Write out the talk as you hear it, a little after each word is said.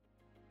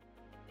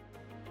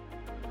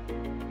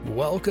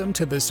Welcome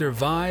to the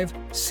Survive,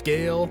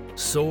 Scale,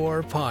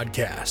 Soar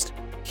podcast.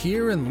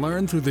 Hear and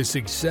learn through the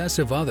success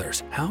of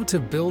others how to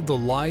build the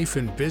life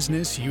and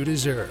business you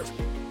deserve.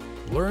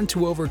 Learn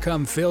to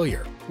overcome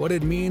failure, what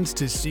it means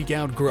to seek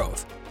out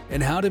growth,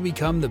 and how to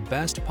become the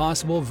best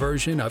possible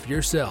version of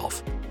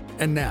yourself.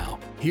 And now,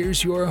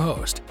 here's your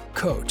host,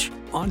 coach,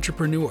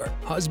 entrepreneur,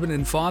 husband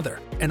and father,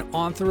 and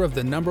author of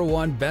the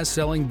 #1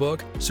 best-selling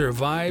book,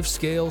 Survive,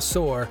 Scale,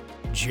 Soar,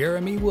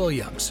 Jeremy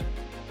Williams.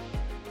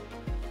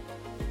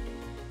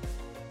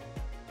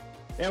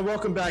 And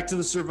welcome back to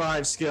the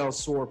Survive, Scale,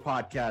 Soar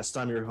podcast.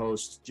 I'm your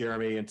host,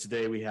 Jeremy, and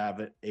today we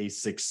have a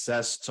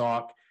success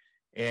talk,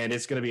 and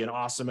it's going to be an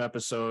awesome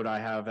episode. I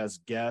have as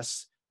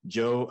guest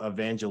Joe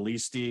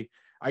Evangelisti.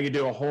 I could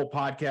do a whole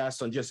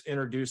podcast on just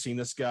introducing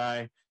this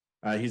guy.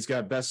 He's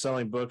got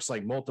best-selling books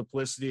like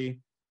Multiplicity,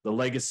 The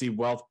Legacy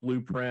Wealth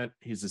Blueprint.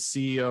 He's the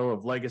CEO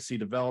of Legacy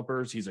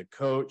Developers. He's a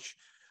coach.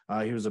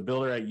 He was a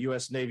builder at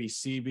U.S. Navy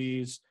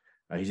Seabees.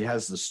 He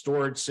has the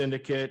Storage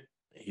Syndicate.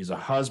 He's a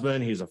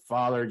husband. He's a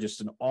father,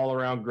 just an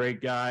all-around great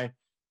guy,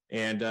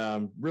 and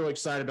really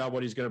excited about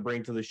what he's going to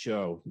bring to the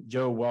show.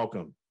 Joe,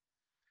 welcome.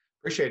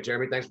 Appreciate it,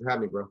 Jeremy. Thanks for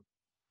having me, bro.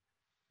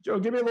 Joe,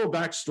 give me a little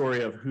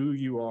backstory of who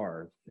you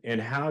are and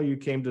how you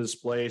came to this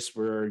place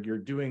where you're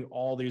doing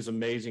all these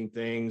amazing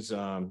things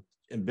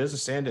in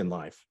business and in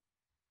life.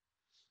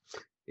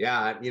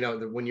 Yeah,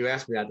 when you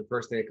ask me that, the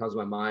first thing that comes to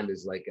my mind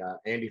is like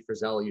Andy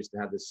Frisella used to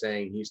have this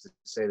saying. He used to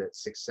say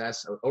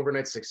that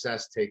overnight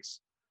success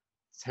takes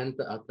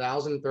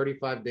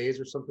 1,035 days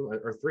or something,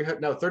 or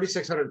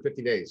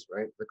 3,650 days,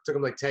 right? It took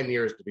him like 10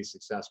 years to be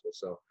successful.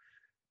 So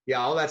yeah,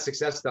 all that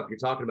success stuff you're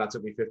talking about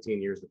took me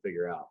 15 years to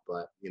figure out,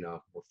 but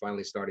we're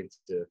finally starting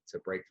to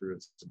break through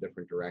into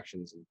different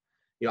directions. And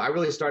I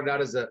really started out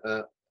as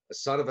a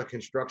son of a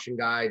construction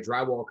guy,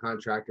 drywall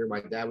contractor. My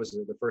dad was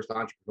the first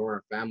entrepreneur in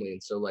our family,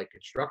 and so like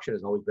construction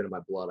has always been in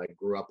my blood. I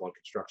grew up on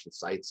construction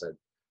sites.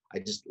 I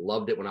just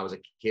loved it when I was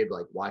a kid,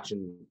 like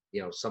watching,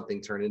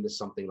 something turn into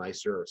something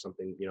nicer or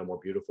something, more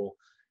beautiful,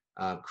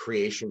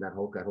 creation, that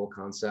whole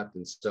concept.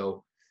 And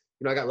so,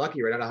 I got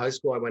lucky right out of high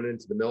school. I went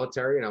into the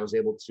military and I was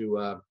able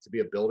to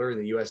be a builder in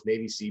the U.S.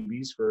 Navy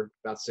Seabees for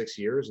about 6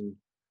 years. And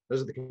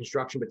those are the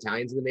construction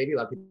battalions in the Navy. A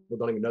lot of people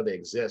don't even know they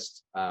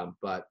exist.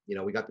 But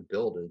we got to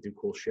build and do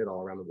cool shit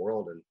all around the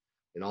world and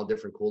in all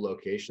different cool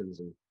locations.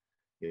 And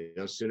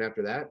soon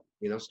after that,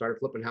 started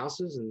flipping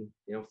houses, and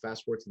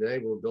fast forward today,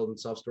 we're building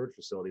self-storage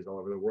facilities all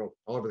over the world,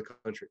 all over the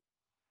country.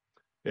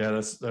 Yeah,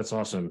 that's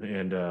awesome.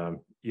 And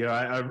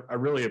I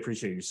really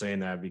appreciate you saying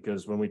that,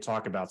 because when we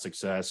talk about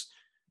success,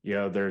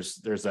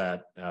 there's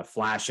that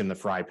flash in the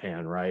fry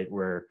pan, right?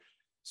 Where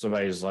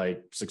somebody's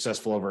like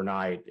successful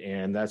overnight,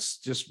 and that's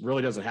just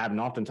really doesn't happen.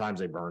 Oftentimes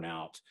they burn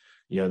out.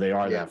 They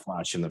are that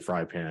flash in the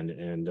fry pan,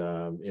 and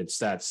it's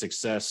that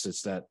success.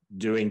 It's that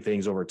doing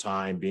things over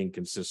time, being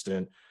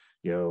consistent,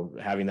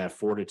 having that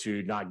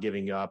fortitude, not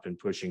giving up and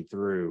pushing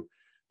through.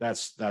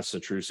 That's the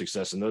true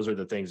success. And those are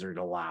the things that are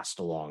going to last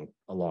a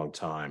long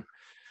time.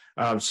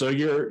 So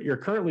you're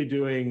currently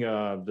doing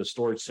the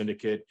Storage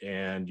Syndicate,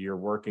 and you're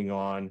working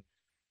on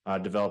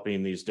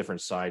developing these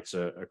different sites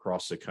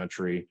across the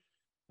country.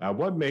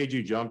 What made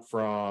you jump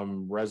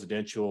from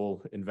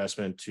residential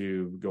investment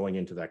to going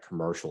into that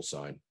commercial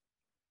side?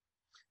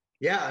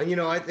 Yeah,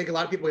 I think a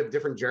lot of people have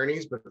different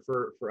journeys, but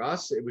for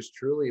us, it was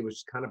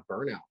kind of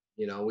burnout.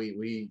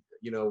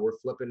 We're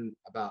flipping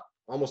about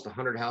almost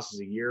 100 houses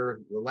a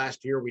year. The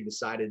last year, we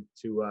decided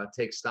to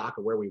take stock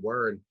of where we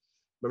were. And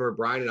remember,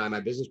 Brian and I, my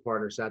business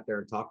partner, sat there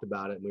and talked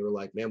about it. And we were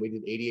like, man, we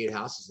did 88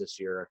 houses this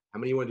year. How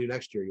many you want to do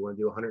next year? You want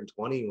to do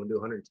 120? You want to do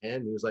 110?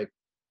 And he was like,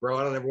 bro,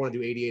 I don't ever want to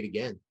do 88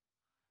 again.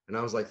 And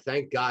I was like,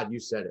 thank God you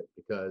said it,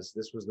 because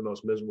this was the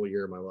most miserable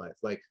year of my life.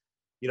 Like,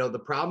 the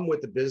problem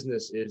with the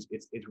business is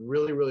it's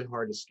really, really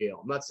hard to scale.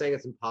 I'm not saying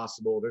it's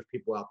impossible. There's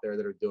people out there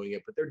that are doing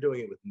it, but they're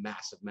doing it with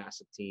massive,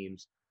 massive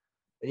teams.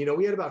 And,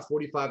 we had about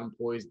 45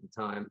 employees at the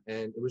time,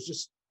 and it was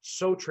just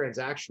so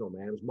transactional,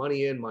 man. It was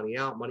money in, money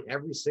out, money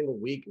every single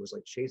week. It was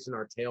like chasing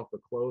our tail for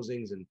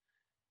closings, and,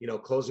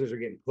 closings are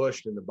getting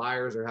pushed, and the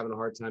buyers are having a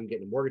hard time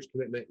getting a mortgage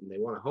commitment, and they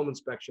want a home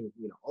inspection,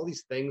 all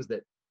these things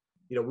that,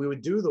 we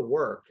would do the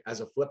work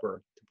as a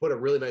flipper to put a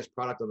really nice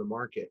product on the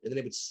market, and then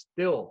it would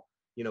still,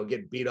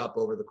 get beat up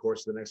over the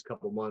course of the next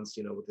couple of months,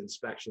 with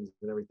inspections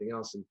and everything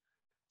else. And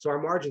so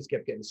our margins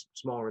kept getting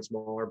smaller and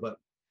smaller, but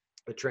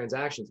the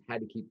transactions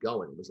had to keep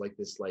going. It was like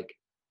this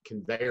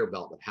conveyor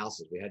belt of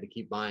houses we had to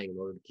keep buying in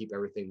order to keep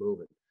everything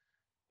moving.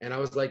 And I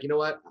was like, you know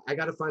what? I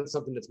got to find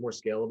something that's more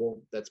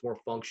scalable, that's more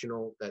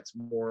functional, that's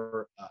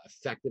more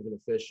effective and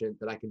efficient,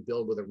 that I can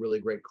build with a really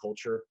great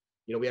culture.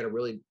 We had a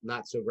really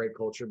not so great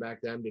culture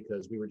back then,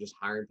 because we were just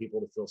hiring people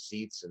to fill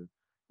seats, and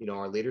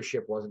our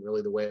leadership wasn't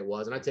really the way it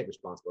was. And I take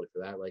responsibility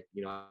for that. Like,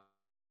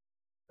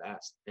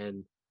 fast.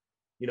 And,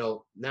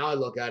 now I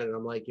look at it and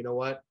I'm like, you know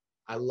what?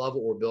 I love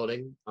what we're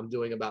building. I'm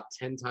doing about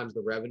 10 times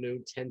the revenue,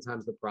 10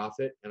 times the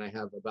profit. And I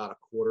have about a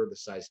quarter the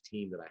size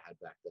team that I had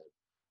back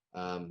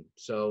then.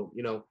 So,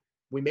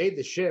 we made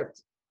the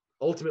shift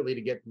ultimately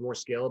to get more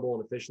scalable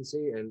and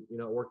efficiency, and,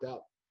 it worked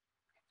out.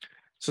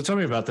 So tell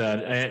me about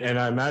that. And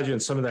I imagine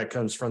some of that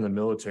comes from the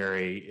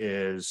military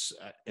is,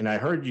 and I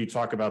heard you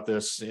talk about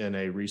this in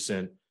a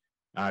recent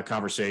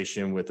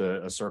conversation with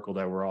a circle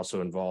that we're also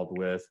involved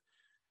with,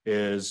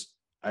 is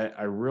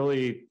I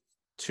really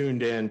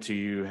tuned in to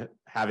you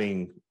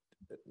having,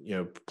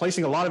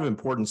 placing a lot of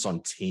importance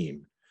on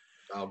team.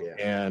 Oh, yeah.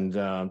 And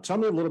tell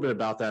me a little bit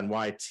about that and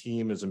why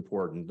team is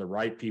important, the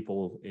right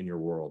people in your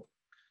world.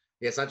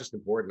 Yeah, it's not just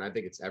important. I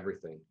think it's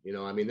everything.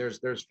 I mean, there's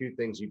few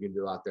things you can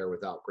do out there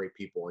without great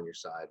people on your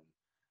side.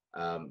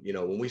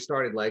 When we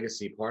started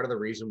Legacy, part of the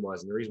reason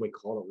was, and the reason we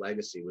called it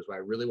Legacy was I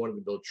really wanted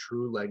to build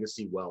true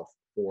legacy wealth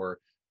for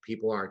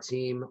people on our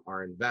team,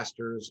 our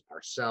investors,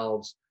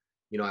 ourselves.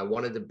 I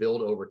wanted to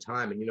build over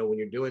time. And, when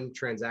you're doing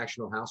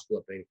transactional house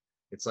flipping,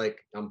 it's like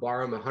I'm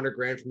borrowing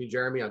 $100,000 from you,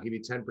 Jeremy. I'll give you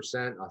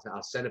 10%.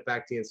 I'll send it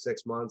back to you in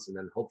 6 months, and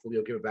then hopefully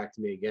you'll give it back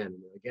to me again.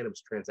 And again, it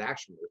was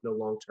transactional. There's no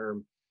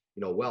long-term,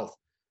 wealth.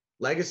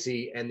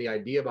 Legacy and the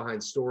idea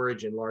behind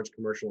storage and large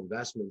commercial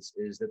investments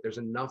is that there's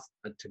enough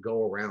to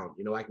go around.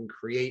 I can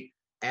create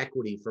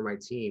equity for my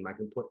team. I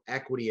can put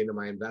equity into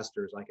my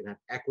investors. I can have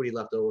equity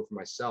left over for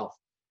myself.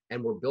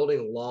 And we're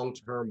building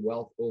long-term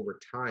wealth over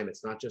time.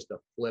 It's not just a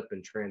flip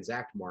and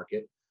transact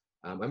market.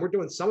 And we're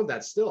doing some of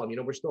that still.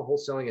 We're still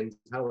wholesaling and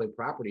entitling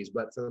properties,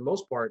 but for the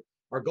most part,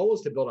 our goal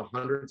is to build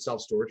 100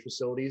 self-storage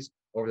facilities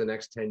over the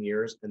next 10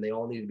 years, and they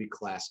all need to be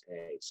Class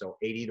A. So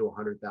 80 to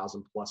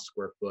 100,000 plus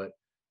square foot,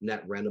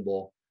 net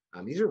rentable.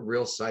 These are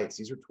real sites.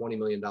 These are $20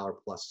 million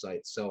plus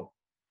sites. So,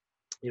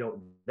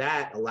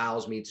 that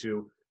allows me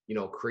to,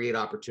 create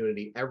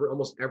opportunity.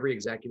 Almost every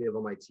executive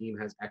on my team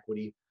has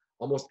equity.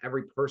 Almost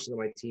every person on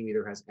my team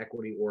either has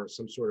equity or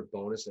some sort of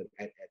bonus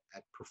at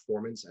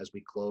performance as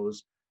we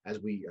close, as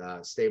we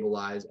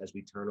stabilize, as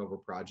we turn over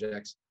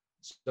projects.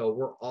 So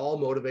we're all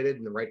motivated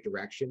in the right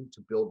direction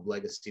to build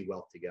legacy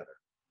wealth together.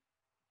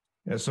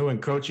 Yeah, so in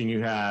coaching,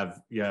 you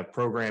have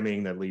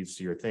programming that leads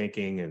to your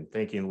thinking, and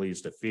thinking leads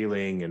to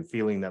feeling, and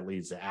feeling that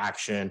leads to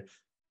action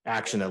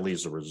that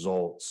leads to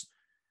results.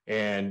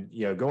 And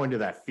going to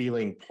that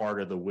feeling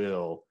part of the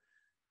wheel,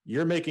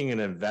 you're making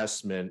an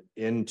investment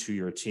into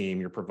your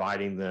team. You're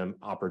providing them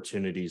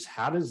opportunities.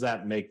 How does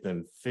that make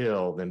them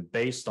feel? Then,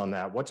 based on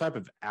that, what type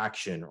of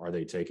action are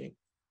they taking?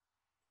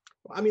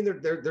 Well, I mean,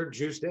 they're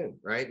juiced in,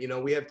 right?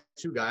 We have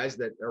two guys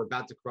that are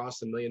about to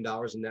cross $1 million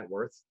in net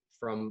worth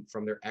from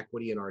their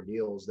equity in our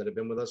deals that have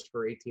been with us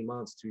for 18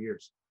 months, 2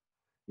 years.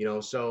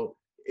 So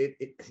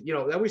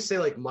I always say,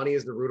 like, money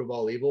is the root of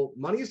all evil.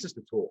 Money is just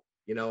a tool.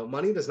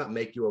 Money does not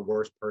make you a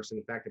worse person.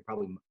 In fact, it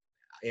probably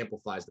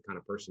amplifies the kind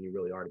of person you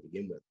really are to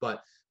begin with.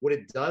 But what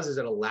it does is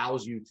it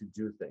allows you to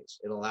do things.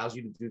 It allows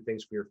you to do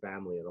things for your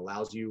family. It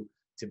allows you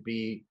to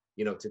be,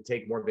 to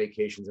take more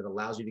vacations. It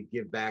allows you to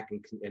give back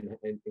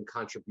and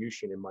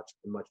contribution in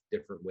much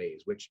different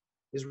ways, which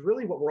is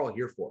really what we're all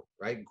here for,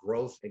 right?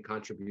 Growth and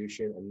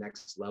contribution and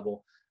next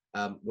level.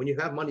 When you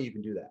have money, you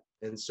can do that.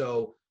 And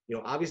so,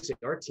 obviously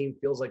our team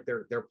feels like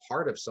they're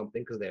part of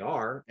something because they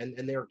are, and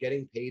they are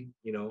getting paid,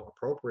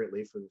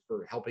 appropriately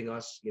for helping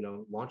us,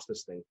 launch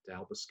this thing to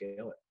help us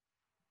scale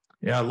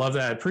it. Yeah, I love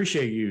that. I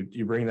appreciate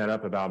you bring that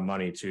up about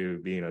money too,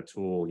 being a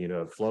tool.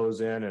 It flows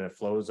in and it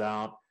flows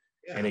out,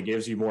 and it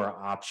gives you more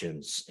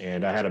options.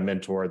 And I had a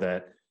mentor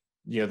that,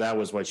 that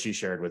was what she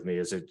shared with me,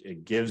 is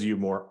it gives you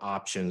more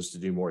options to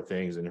do more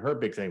things. And her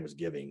big thing was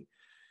giving.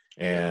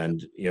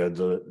 And,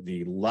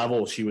 the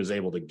level she was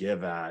able to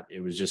give at,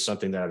 it was just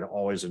something that I'd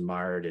always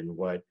admired and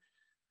what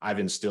I've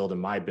instilled in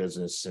my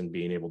business and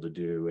being able to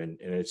do. And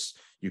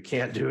you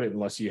can't do it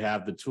unless you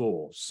have the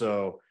tool.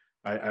 So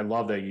I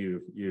love that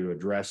you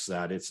address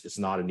that. It's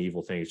not an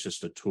evil thing. It's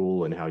just a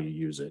tool and how you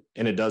use it.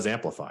 And it does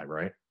amplify,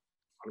 right?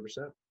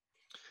 100%.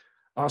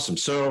 Awesome.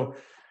 So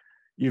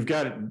you've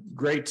got a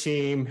great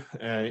team,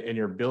 and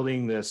you're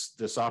building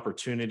this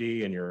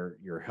opportunity, and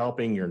you're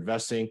helping, you're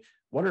investing.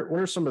 What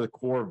are some of the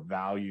core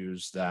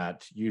values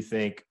that you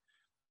think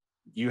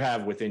you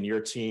have within your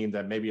team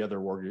that maybe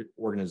other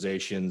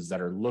organizations that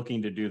are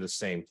looking to do the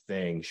same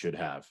thing should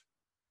have?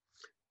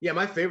 Yeah,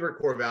 my favorite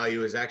core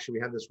value is actually, we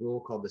have this rule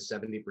called the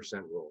 70%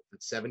 rule. At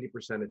 70%,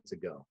 it's a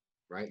go,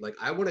 right? Like,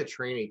 I want to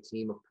train a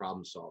team of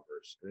problem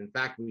solvers. And in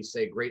fact, we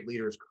say great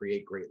leaders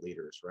create great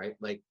leaders, right?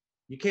 Like,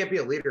 you can't be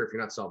a leader if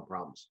you're not solving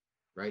problems,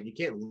 right? You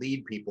can't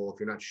lead people if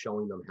you're not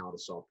showing them how to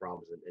solve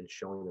problems and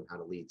showing them how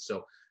to lead.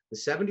 So the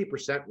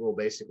 70% rule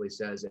basically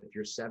says if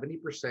you're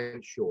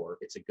 70% sure,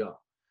 it's a go,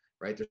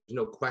 right? There's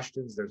no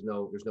questions, there's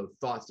no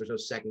thoughts, there's no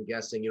second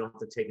guessing. You don't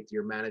have to take it to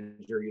your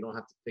manager. You don't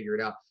have to figure it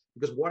out,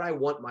 because what I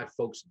want my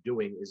folks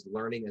doing is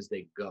learning as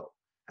they go.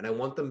 And I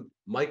want them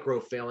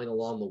micro failing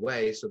along the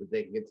way so that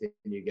they can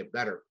continue to get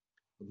better.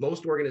 With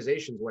most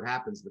organizations, what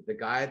happens is that the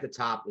guy at the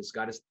top has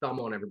got his thumb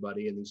on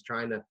everybody, and he's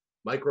trying to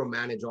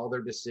micromanage all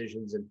their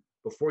decisions. And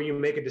before you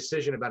make a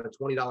decision about a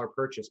 $20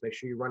 purchase, make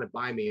sure you run it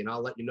by me, and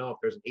I'll let you know if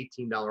there's an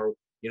 $18,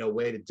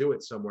 way to do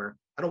it somewhere.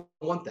 I don't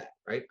want that,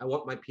 right? I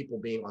want my people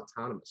being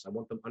autonomous. I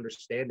want them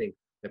understanding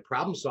that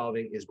problem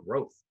solving is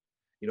growth.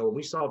 When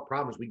we solve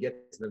problems, we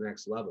get to the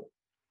next level.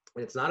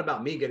 And it's not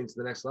about me getting to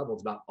the next level.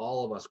 It's about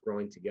all of us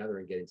growing together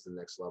and getting to the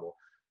next level.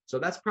 So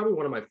that's probably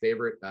one of my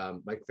favorite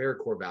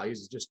core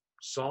values is just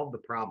solve the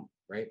problem,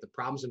 right? The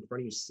problem's in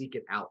front of you, seek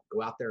it out,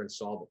 go out there and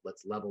solve it.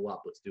 Let's level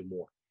up. Let's do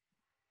more.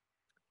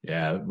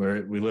 Yeah,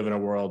 we live in a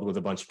world with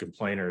a bunch of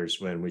complainers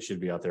when we should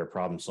be out there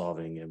problem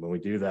solving. And when we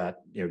do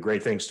that,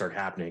 great things start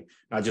happening,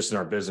 not just in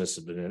our business,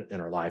 but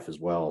in our life as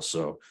well.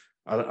 So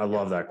I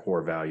love that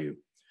core value.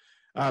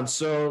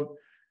 So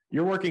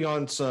you're working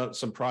on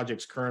some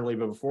projects currently,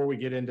 but before we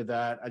get into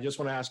that, I just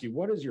want to ask you,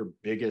 what is your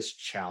biggest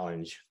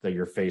challenge that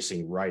you're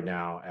facing right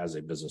now as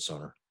a business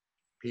owner?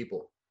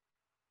 People.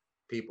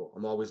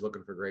 I'm always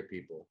looking for great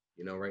people.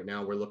 Right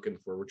now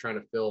we're trying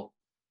to fill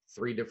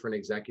 3 different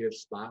executive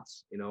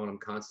spots, and I'm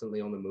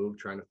constantly on the move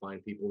trying to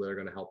find people that are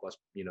going to help us,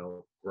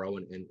 grow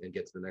and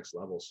get to the next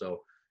level.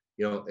 So,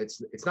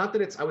 it's not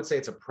that I would say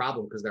it's a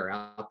problem because they're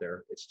out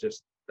there. It's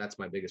just, that's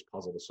my biggest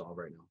puzzle to solve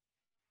right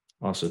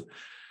now. Awesome.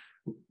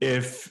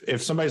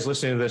 If somebody's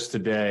listening to this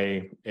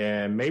today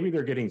and maybe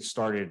they're getting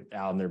started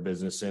out in their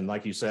business, and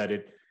like you said,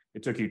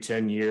 it took you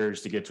 10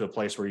 years to get to a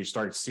place where you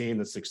start seeing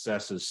the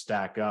successes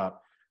stack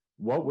up,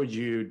 what would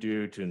you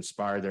do to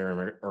inspire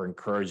them or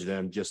encourage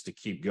them just to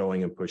keep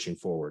going and pushing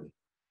forward?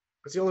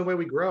 It's the only way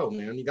we grow,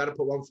 man. You got to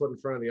put one foot in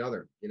front of the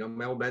other.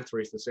 My old mentor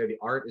used to say, the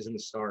art is in the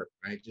start,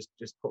 right?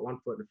 Just put one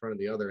foot in front of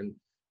the other. And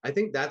I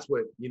think that's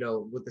what,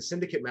 with the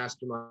syndicate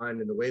mastermind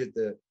and the way that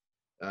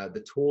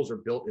the tools are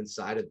built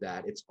inside of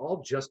that, it's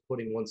all just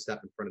putting one step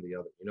in front of the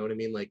other. You know what I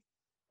mean? Like,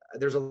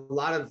 there's a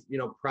lot of,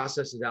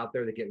 processes out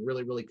there that get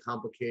really, really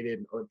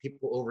complicated, or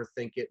people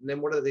overthink it. And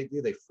then what do?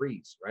 They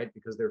freeze, right?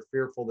 Because they're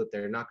fearful that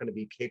they're not going to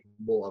be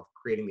capable of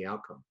creating the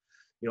outcome.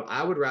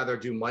 I would rather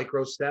do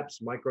micro steps.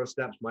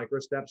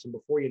 And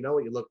before you know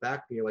it, you look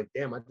back and you're like,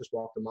 damn, I just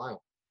walked a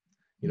mile.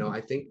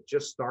 I think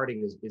just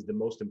starting is the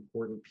most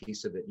important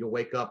piece of it. You'll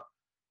wake up,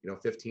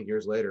 15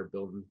 years later,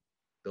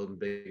 building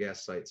big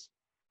ass sites.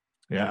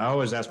 Yeah, I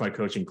always ask my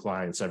coaching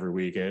clients every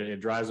week, and it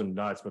drives them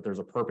nuts, but there's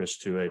a purpose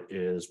to it,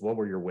 is what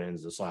were your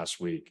wins this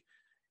last week?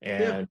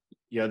 And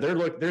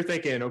they're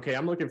thinking, okay,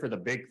 I'm looking for the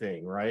big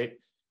thing, right?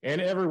 And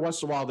every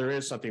once in a while, there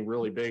is something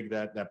really big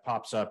that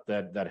pops up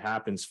that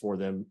happens for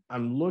them.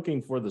 I'm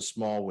looking for the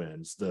small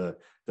wins, the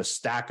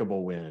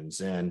stackable wins.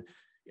 And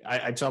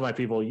I tell my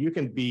people, you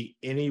can be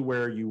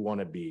anywhere you want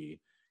to be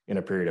in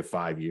a period of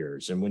 5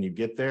 years. And when you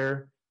get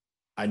there,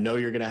 I know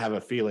you're going to have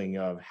a feeling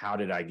of, how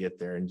did I get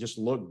there? And just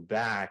look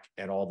back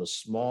at all the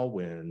small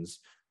wins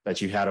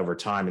that you had over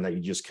time and that you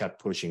just kept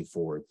pushing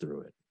forward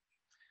through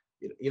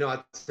it.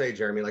 I'd say,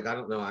 Jeremy, like, I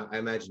don't know, I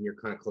imagine you're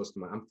kind of close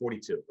to I'm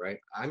 42, right?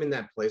 I'm in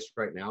that place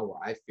right now where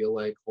I feel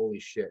like, holy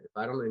shit, if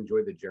I don't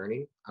enjoy the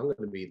journey, I'm going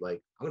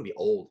to be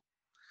old,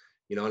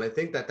 and I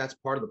think that's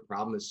part of the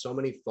problem is so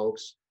many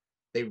folks,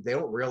 they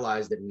don't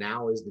realize that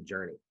now is the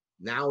journey.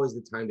 Now is the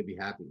time to be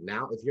happy.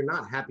 Now, if you're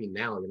not happy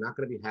now, you're not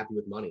going to be happy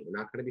with money. You're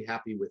not going to be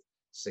happy with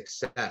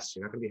success.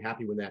 You're not going to be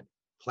happy when that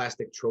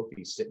plastic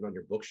trophy is sitting on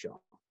your bookshelf.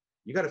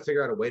 You got to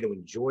figure out a way to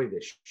enjoy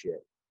this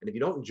shit. And if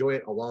you don't enjoy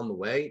it along the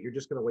way, you're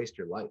just going to waste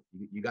your life.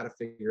 You got to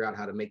figure out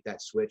how to make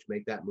that switch,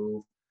 make that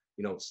move,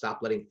 stop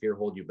letting fear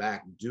hold you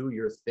back. Do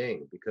your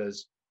thing,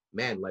 because,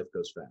 man, life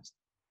goes fast.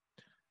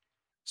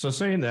 So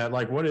saying that,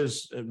 like, what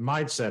is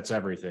mindset's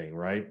everything,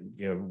 right?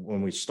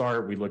 When we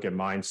start, we look at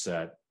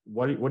mindset.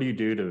 What do you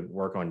do to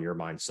work on your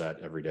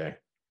mindset every day?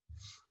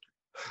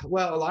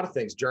 Well, a lot of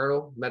things: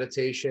 journal,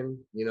 meditation,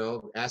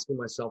 asking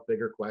myself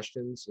bigger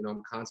questions.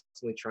 I'm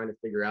constantly trying to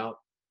figure out,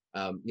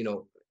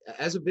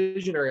 as a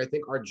visionary, I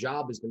think our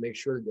job is to make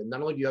sure that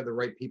not only do you have the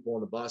right people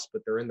on the bus,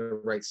 but they're in the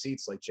right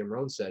seats. Like Jim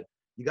Rohn said,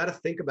 you got to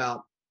think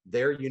about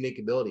their unique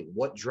ability.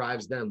 What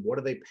drives them? What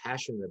are they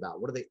passionate about?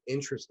 What are they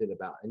interested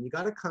about? And you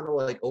got to kind of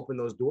like open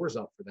those doors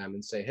up for them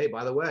and say, hey,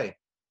 by the way,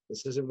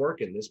 this isn't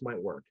working. This might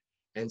work.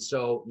 And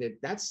so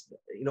that's,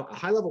 a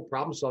high level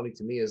problem solving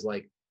to me is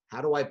like,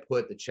 how do I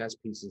put the chess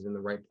pieces in the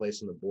right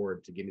place on the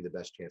board to give me the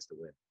best chance to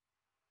win?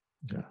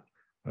 Yeah,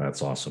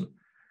 that's awesome.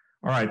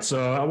 All right.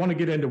 So I want to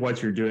get into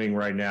what you're doing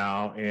right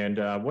now.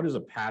 And what is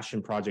a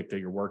passion project that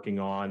you're working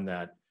on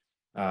that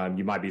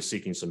you might be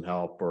seeking some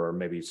help or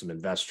maybe some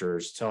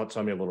investors? Tell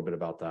me a little bit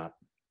about that.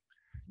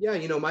 Yeah,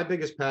 my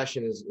biggest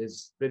passion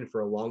is been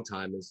for a long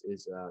time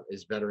is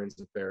veterans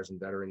affairs and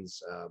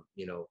veterans,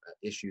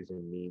 issues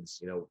and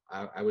needs.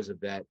 I was a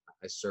vet.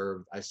 I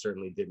served. I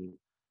certainly didn't.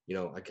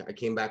 I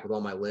came back with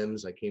all my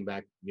limbs. I came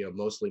back,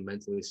 mostly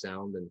mentally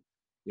sound. And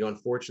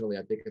unfortunately,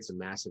 I think it's a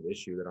massive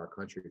issue that our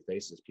country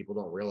faces. People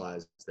don't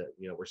realize that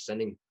we're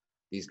sending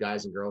these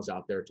guys and girls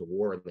out there to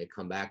war, and they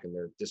come back and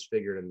they're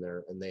disfigured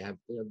and they have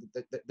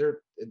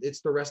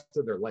it's the rest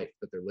of their life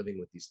that they're living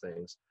with these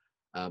things.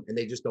 And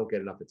they just don't get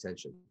enough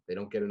attention. They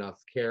don't get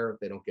enough care.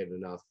 They don't get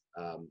enough,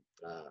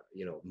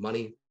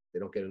 money. They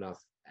don't get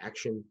enough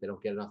action. They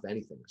don't get enough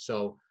anything.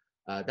 So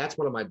that's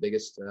one of my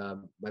biggest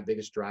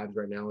drives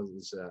right now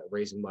is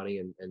raising money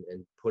and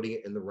putting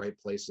it in the right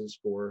places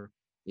for,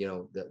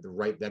 the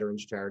right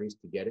veterans charities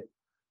to get it.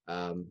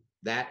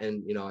 That,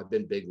 and, I've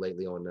been big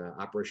lately on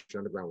Operation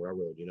Underground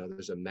Railroad.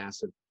 There's a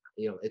massive,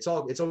 it's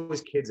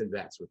always kids and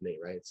vets with me,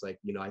 right? It's like,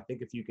 I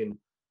think if you can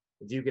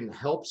if you can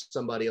help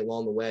somebody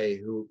along the way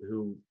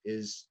who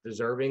is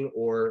deserving,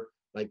 or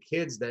like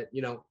kids that,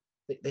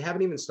 they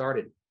haven't even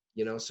started,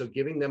 so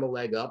giving them a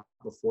leg up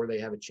before they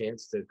have a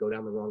chance to go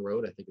down the wrong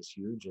road, I think is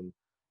huge. And,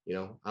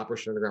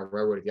 Operation Underground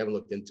Railroad, if you haven't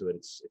looked into it,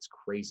 it's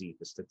crazy,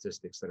 the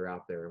statistics that are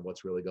out there and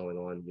what's really going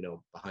on,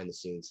 behind the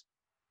scenes.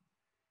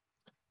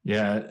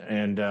 Yeah.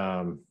 And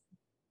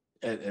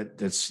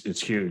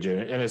it's huge.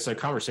 And it's a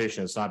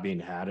conversation that's not being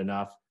had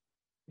enough.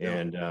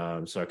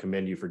 And so I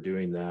commend you for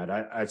doing that.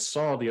 I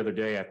saw the other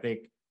day, I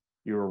think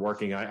you were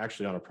working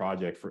actually on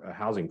a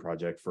housing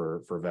project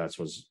for vets.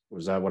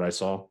 Was that what I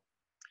saw?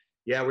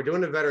 Yeah, we're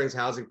doing a veterans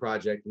housing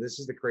project. And this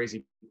is the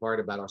crazy part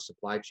about our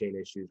supply chain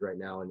issues right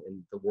now and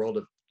the world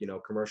of,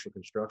 commercial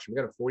construction.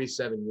 We got a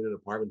 47-unit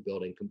apartment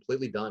building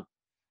completely done.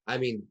 I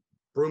mean,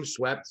 broom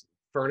swept,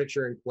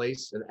 furniture in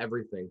place and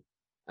everything.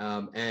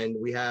 And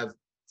we have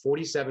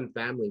 47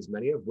 families,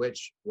 many of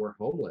which were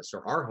homeless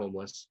or are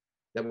homeless,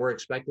 that we're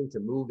expecting to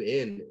move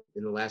in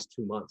the last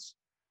 2 months.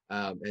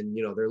 And,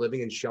 they're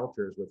living in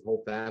shelters with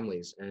whole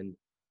families. And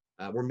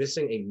we're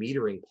missing a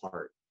metering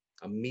part,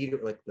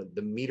 like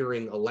the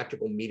metering,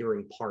 electrical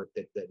metering part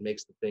that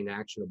makes the thing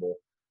actionable.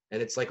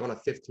 And it's like on a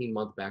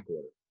 15-month back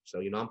order. So,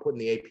 I'm putting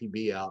the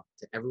APB out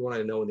to everyone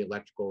I know in the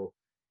electrical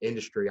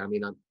industry. I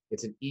mean,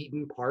 it's an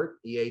Eaton part,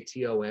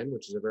 EATON,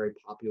 which is a very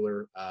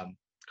popular,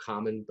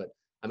 common, but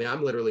I mean,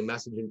 I'm literally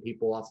messaging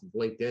people off of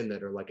LinkedIn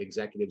that are like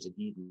executives at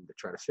Eaton to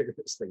try to figure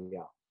this thing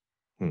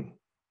out.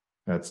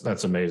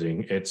 That's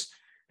amazing. It's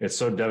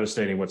so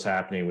devastating what's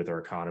happening with our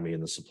economy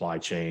and the supply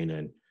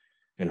chain,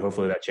 and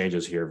hopefully that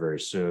changes here very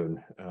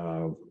soon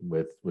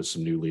with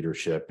some new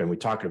leadership. And we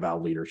talked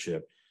about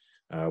leadership.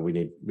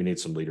 We need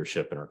some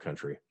leadership in our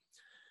country.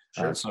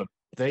 Sure. So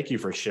thank you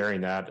for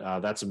sharing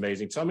that. That's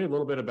amazing. Tell me a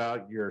little bit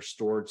about your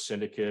storage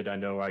syndicate. I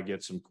know I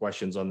get some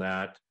questions on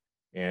that,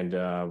 and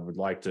would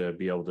like to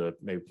be able to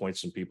maybe point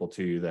some people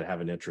to you that have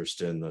an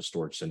interest in the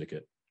storage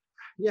syndicate.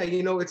 Yeah,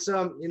 it's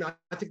I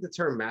think the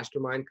term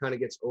mastermind kind of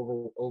gets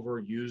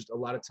overused a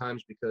lot of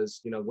times because,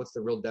 what's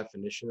the real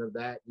definition of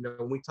that?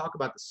 When we talk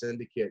about the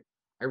syndicate,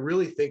 I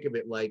really think of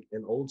it like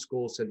an old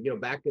school syndicate.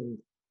 Back in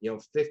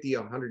 50,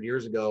 100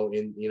 years ago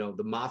in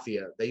the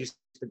mafia, they used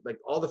to, like,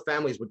 all the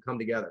families would come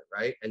together,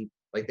 right? And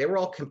like they were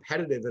all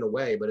competitive in a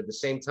way, but at the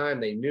same time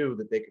they knew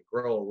that they could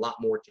grow a lot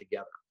more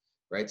together.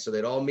 Right. So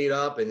they'd all meet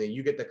up, and then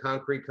you get the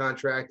concrete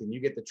contract and you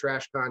get the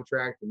trash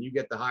contract and you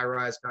get the high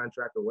rise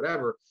contract or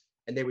whatever.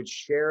 And they would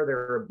share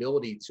their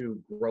ability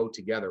to grow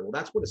together. Well,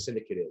 that's what a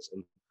syndicate is.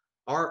 And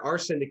our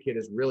syndicate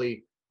is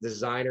really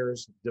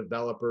designers,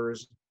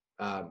 developers,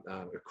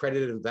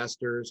 accredited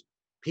investors,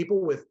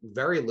 people with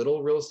very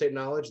little real estate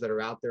knowledge that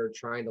are out there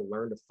trying to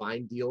learn to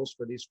find deals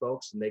for these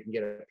folks, and they can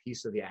get a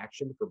piece of the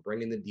action for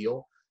bringing the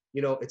deal.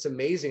 It's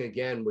amazing,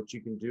 again, what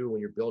you can do when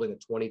you're building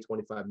a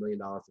 $20-25 million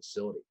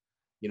facility.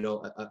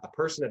 A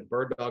person at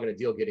Bird Dog in a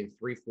deal getting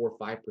 3, 4,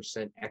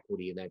 5%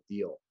 equity in that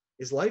deal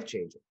is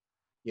life-changing.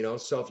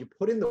 So if you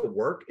put in the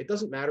work, it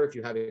doesn't matter if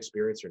you have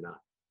experience or not.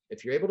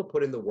 If you're able to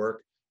put in the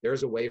work,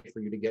 there's a way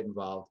for you to get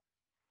involved.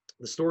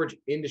 The storage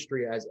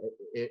industry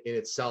in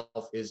itself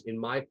is, in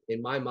my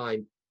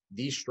mind,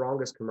 the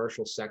strongest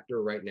commercial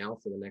sector right now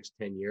for the next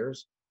 10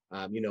 years.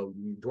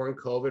 During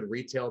COVID,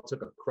 retail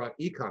took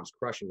e-com's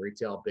crushing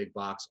retail, big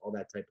box, all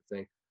that type of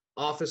thing.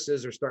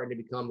 Offices are starting to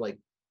become like,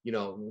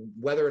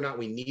 whether or not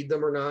we need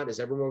them or not, is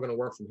everyone going to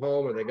work from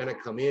home? Are they going to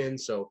come in?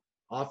 So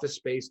office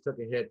space took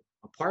a hit.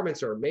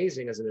 Apartments are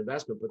amazing as an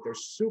investment, but they're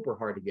super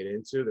hard to get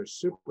into. They're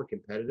super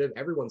competitive.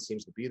 Everyone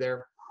seems to be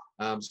there.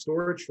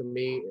 Storage for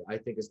me, I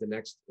think, is the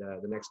next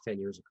 10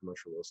 years of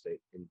commercial real estate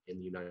in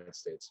the United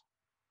States.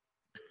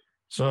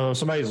 So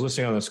somebody's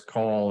listening on this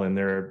call and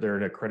they're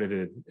an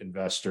accredited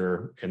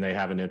investor and they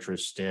have an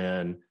interest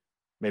in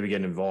maybe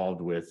getting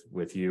involved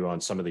with you on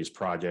some of these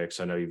projects.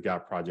 I know you've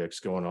got projects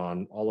going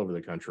on all over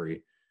the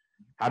country.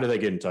 How do they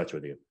get in touch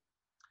with you?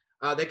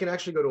 They can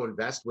actually go to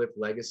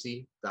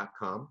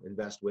investwithlegacy.com,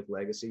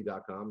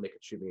 investwithlegacy.com. They can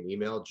shoot me an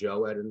email,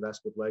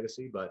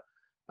 joe@investwithlegacy. But,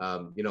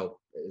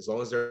 as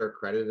long as they're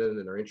accredited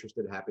and they're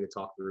interested, happy to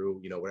talk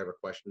through, whatever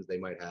questions they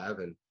might have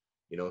and,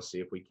 see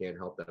if we can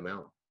help them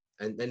out.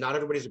 And not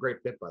everybody's a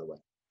great fit, by the way.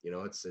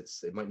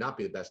 It might not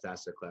be the best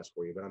asset class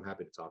for you, but I'm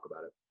happy to talk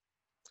about it.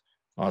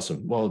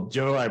 Awesome. Well,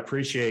 Joe, I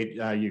appreciate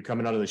you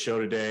coming onto the show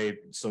today.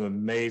 Some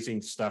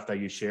amazing stuff that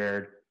you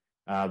shared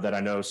that I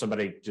know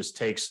somebody just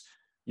takes,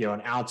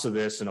 an ounce of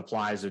this and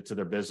applies it to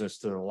their business,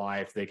 to their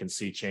life. They can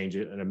see change,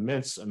 an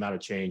immense amount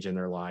of change in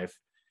their life.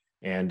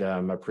 And I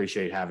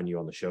appreciate having you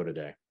on the show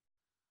today.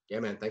 Yeah,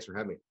 man. Thanks for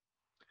having me.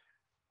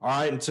 All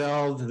right.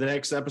 Until the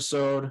next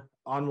episode,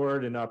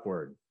 onward and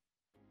upward.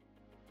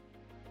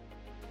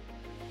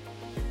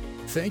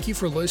 Thank you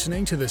for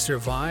listening to the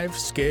Survive,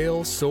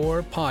 Scale,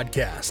 Soar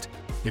podcast.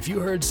 If you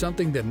heard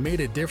something that made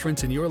a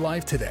difference in your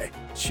life today,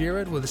 share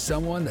it with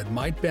someone that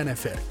might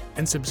benefit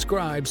and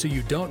subscribe so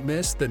you don't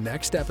miss the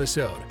next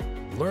episode.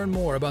 Learn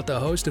more about the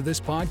host of this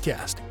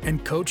podcast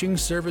and coaching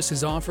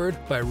services offered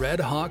by Red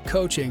Hawk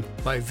Coaching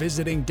by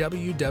visiting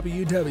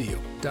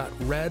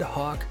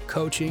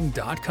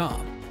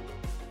www.redhawkcoaching.com.